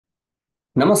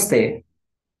Namaste.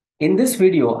 In this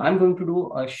video, I'm going to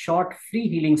do a short free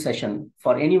healing session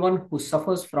for anyone who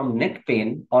suffers from neck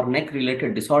pain or neck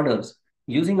related disorders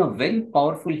using a very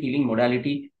powerful healing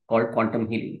modality called quantum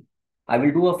healing. I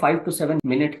will do a 5 to 7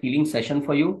 minute healing session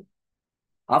for you,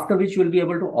 after which you will be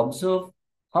able to observe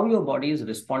how your body is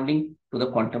responding to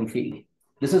the quantum field.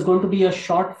 This is going to be a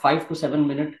short 5 to 7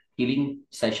 minute healing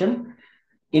session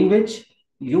in which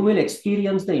you will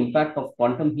experience the impact of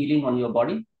quantum healing on your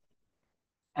body.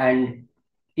 And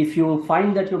if you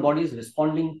find that your body is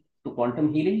responding to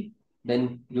quantum healing,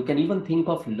 then you can even think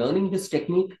of learning this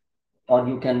technique, or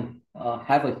you can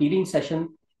have a healing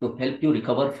session to help you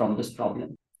recover from this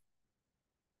problem.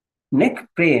 Neck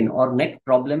pain or neck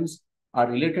problems are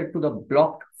related to the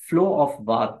blocked flow of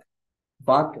Vata.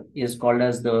 Vata is called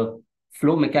as the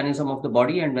flow mechanism of the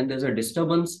body, and when there's a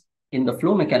disturbance in the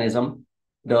flow mechanism,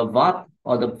 the Vata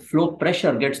or the flow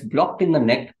pressure gets blocked in the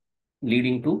neck,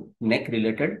 leading to neck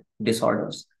related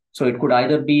disorders. So it could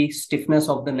either be stiffness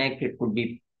of the neck, it could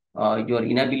be your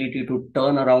inability to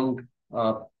turn around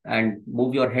and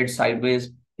move your head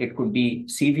sideways, it could be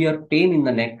severe pain in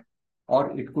the neck,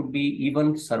 or it could be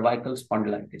even cervical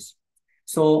spondylitis.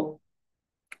 So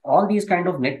all these kind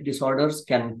of neck disorders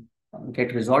can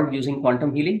get resolved using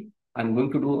quantum healing. I'm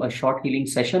going to do a short healing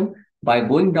session by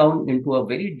going down into a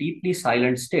very deeply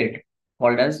silent state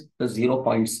called as the 0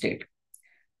 point state.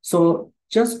 So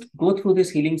just go through this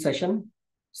healing session,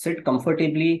 sit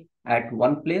comfortably at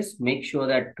one place, make sure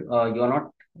that you're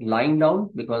not lying down,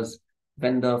 because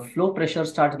when the flow pressure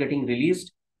starts getting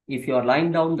released, if you're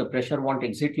lying down, the pressure won't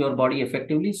exit your body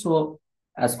effectively. So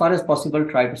as far as possible,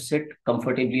 try to sit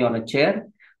comfortably on a chair.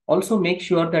 Also make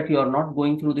sure that you are not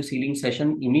going through this healing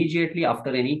session immediately after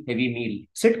any heavy meal.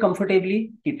 Sit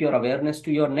comfortably, keep your awareness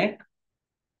to your neck.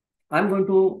 I'm going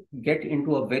to get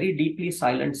into a very deeply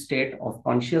silent state of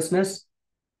consciousness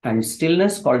and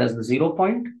stillness called as the 0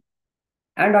 point.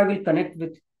 And I will connect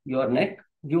with your neck.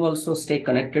 You also stay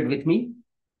connected with me.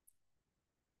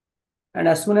 And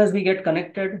as soon as we get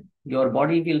connected, your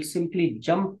body will simply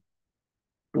jump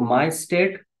to my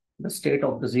state, the state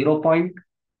of the 0 point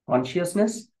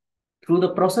consciousness, through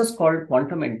the process called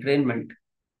quantum entrainment.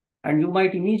 And you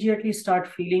might immediately start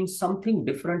feeling something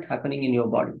different happening in your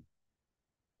body.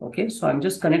 Okay, so I'm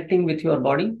just connecting with your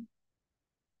body.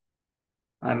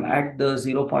 I'm at the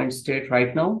 0 point state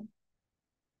right now.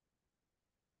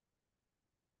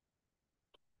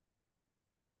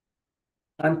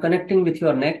 I'm connecting with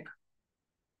your neck.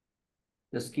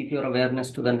 Just keep your awareness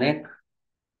to the neck,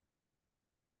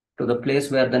 to the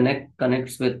place where the neck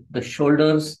connects with the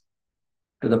shoulders,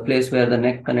 to the place where the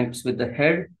neck connects with the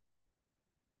head.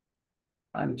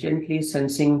 I'm gently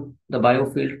sensing the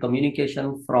biofield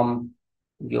communication from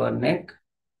your neck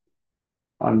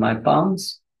on my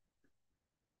palms.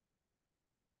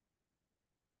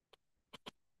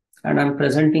 And I'm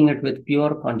presenting it with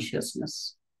pure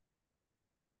consciousness.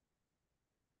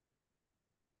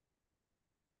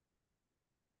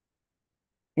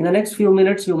 In the next few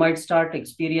minutes, you might start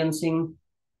experiencing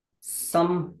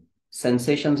some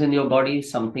sensations in your body,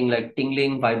 something like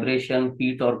tingling, vibration,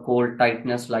 heat or cold,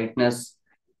 tightness, lightness,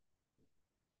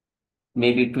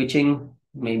 maybe twitching,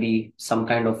 maybe some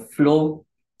kind of flow.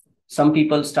 Some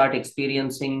people start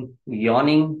experiencing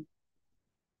yawning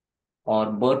or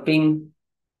burping,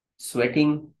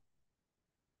 sweating,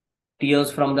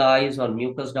 tears from the eyes or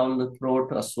mucus down the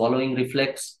throat, a swallowing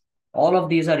reflex. All of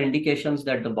these are indications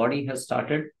that the body has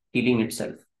started healing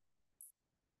itself.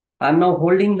 I'm now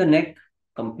holding the neck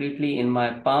completely in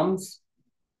my palms,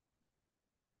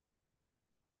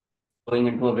 going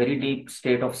into a very deep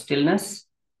state of stillness.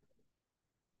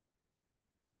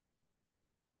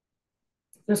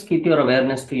 Just keep your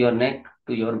awareness to your neck,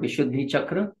 to your Vishuddhi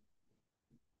chakra.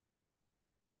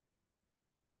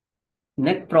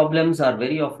 Neck problems are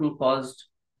very often caused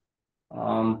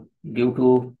due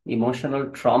to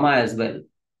emotional trauma as well.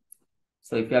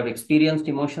 So if you have experienced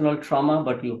emotional trauma,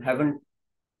 but you haven't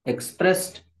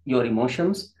expressed your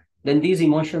emotions, then these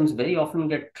emotions very often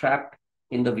get trapped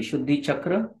in the Vishuddhi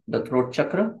chakra, the throat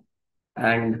chakra,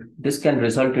 and this can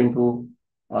result into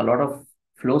a lot of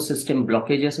flow system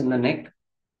blockages in the neck,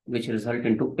 which result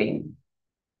into pain.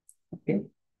 Okay.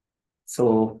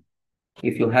 So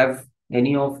if you have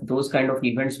any of those kind of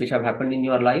events which have happened in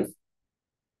your life,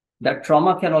 that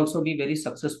trauma can also be very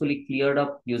successfully cleared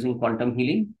up using quantum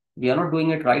healing. We are not doing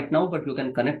it right now, but you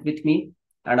can connect with me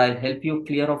and I'll help you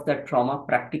clear off that trauma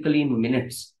practically in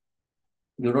minutes.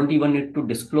 You don't even need to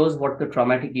disclose what the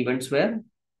traumatic events were.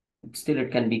 Still,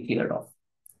 it can be cleared off.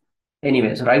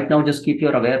 Anyways, right now, just keep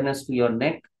your awareness to your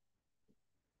neck.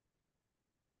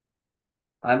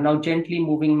 I'm now gently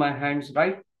moving my hands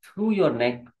right through your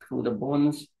neck, through the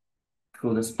bones,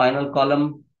 through the spinal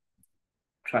column,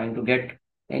 trying to get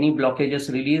any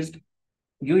blockages released.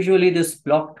 Usually this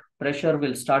blocked pressure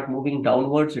will start moving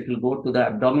downwards. It will go to the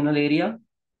abdominal area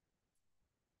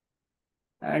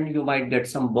and you might get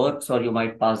some burps or you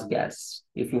might pass gas.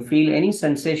 If you feel any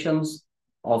sensations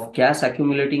of gas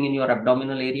accumulating in your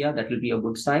abdominal area, that will be a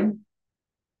good sign.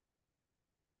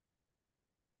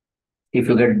 If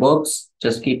you get burps,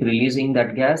 just keep releasing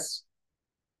that gas.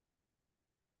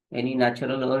 Any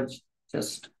natural urge,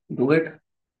 just do it.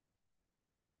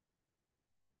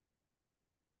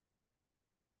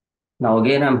 Now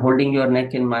again, I'm holding your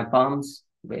neck in my palms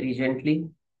very gently,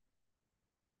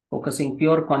 focusing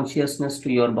pure consciousness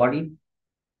to your body.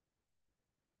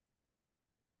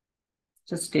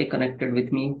 Just stay connected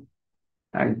with me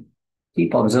and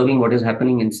keep observing what is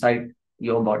happening inside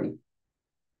your body.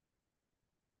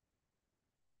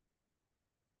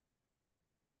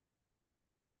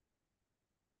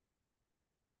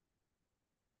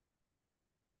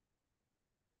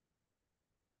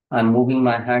 I'm moving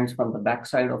my hands from the back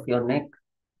side of your neck,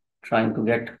 trying to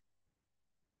get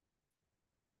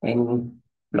any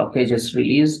blockages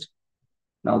released.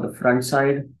 Now the front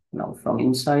side, now from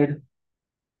inside.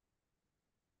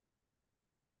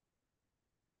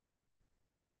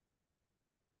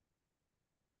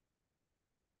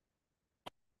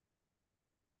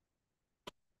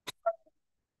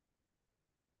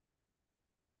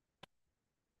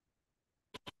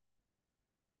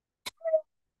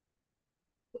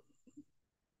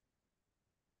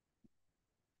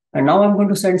 And now I'm going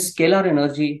to send scalar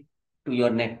energy to your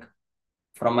neck.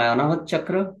 From my Anahat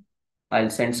chakra, I'll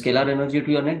send scalar energy to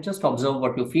your neck. Just observe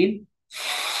what you feel.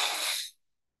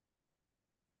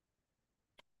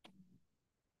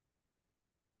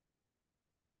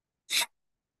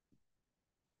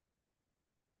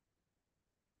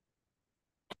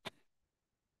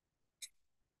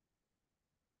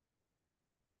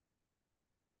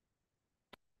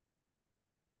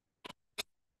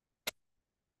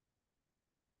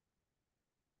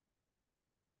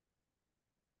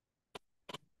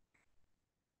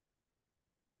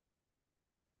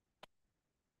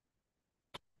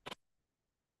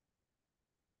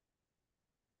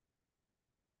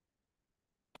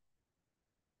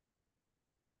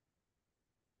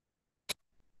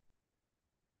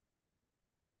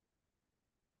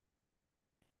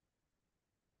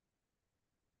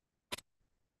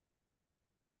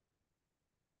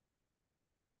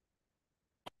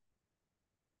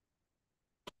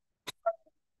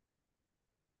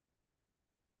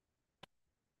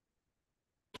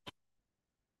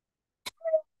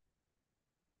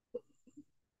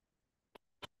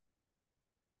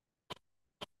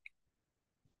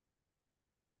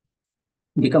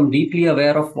 Become deeply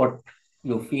aware of what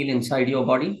you feel inside your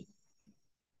body.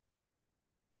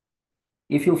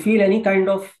 If you feel any kind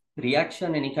of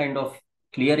reaction, any kind of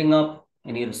clearing up,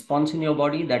 any response in your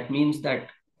body, that means that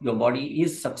your body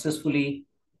is successfully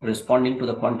responding to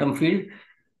the quantum field.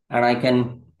 And I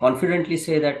can confidently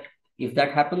say that if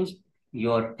that happens,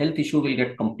 your health issue will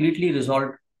get completely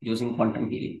resolved using quantum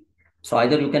healing. So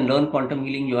either you can learn quantum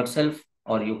healing yourself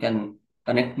or you can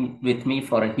connect with me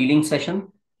for a healing session.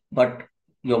 But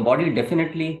your body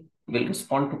definitely will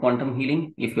respond to quantum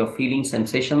healing if you're feeling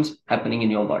sensations happening in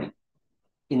your body.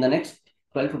 In the next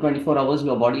 12 to 24 hours,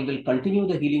 your body will continue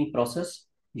the healing process.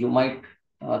 You might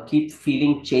keep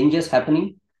feeling changes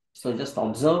happening. So just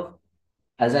observe.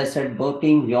 As I said,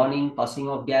 burping, yawning, passing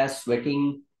of gas,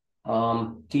 sweating,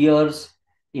 tears,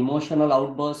 emotional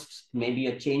outbursts, maybe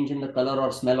a change in the color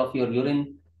or smell of your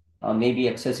urine, maybe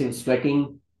excessive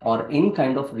sweating, or any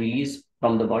kind of release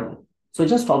from the body. So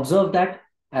just observe that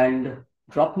and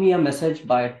drop me a message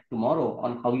by tomorrow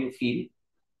on how you feel.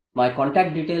 My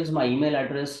contact details, my email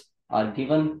address are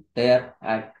given there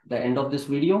at the end of this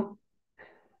video.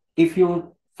 If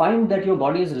you find that your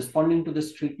body is responding to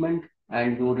this treatment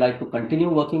and you would like to continue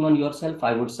working on yourself,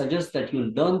 I would suggest that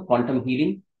you learn quantum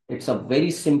healing. It's a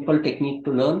very simple technique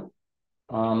to learn.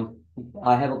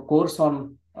 I have a course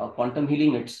on quantum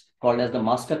healing. It's called as the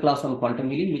Masterclass on Quantum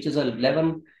Healing, which is a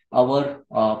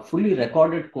 11-hour fully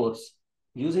recorded course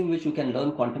using which you can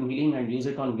learn quantum healing and use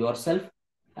it on yourself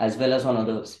as well as on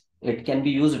others. It can be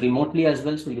used remotely as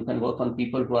well, so you can work on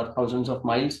people who are thousands of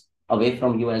miles away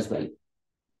from you as well.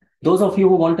 Those of you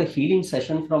who want a healing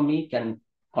session from me can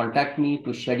contact me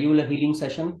to schedule a healing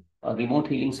session, a remote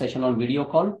healing session on video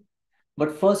call.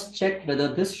 But first check whether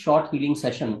this short healing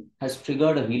session has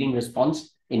triggered a healing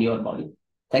response in your body.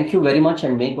 Thank you very much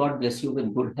and may God bless you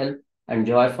with good health and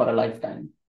joy for a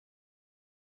lifetime.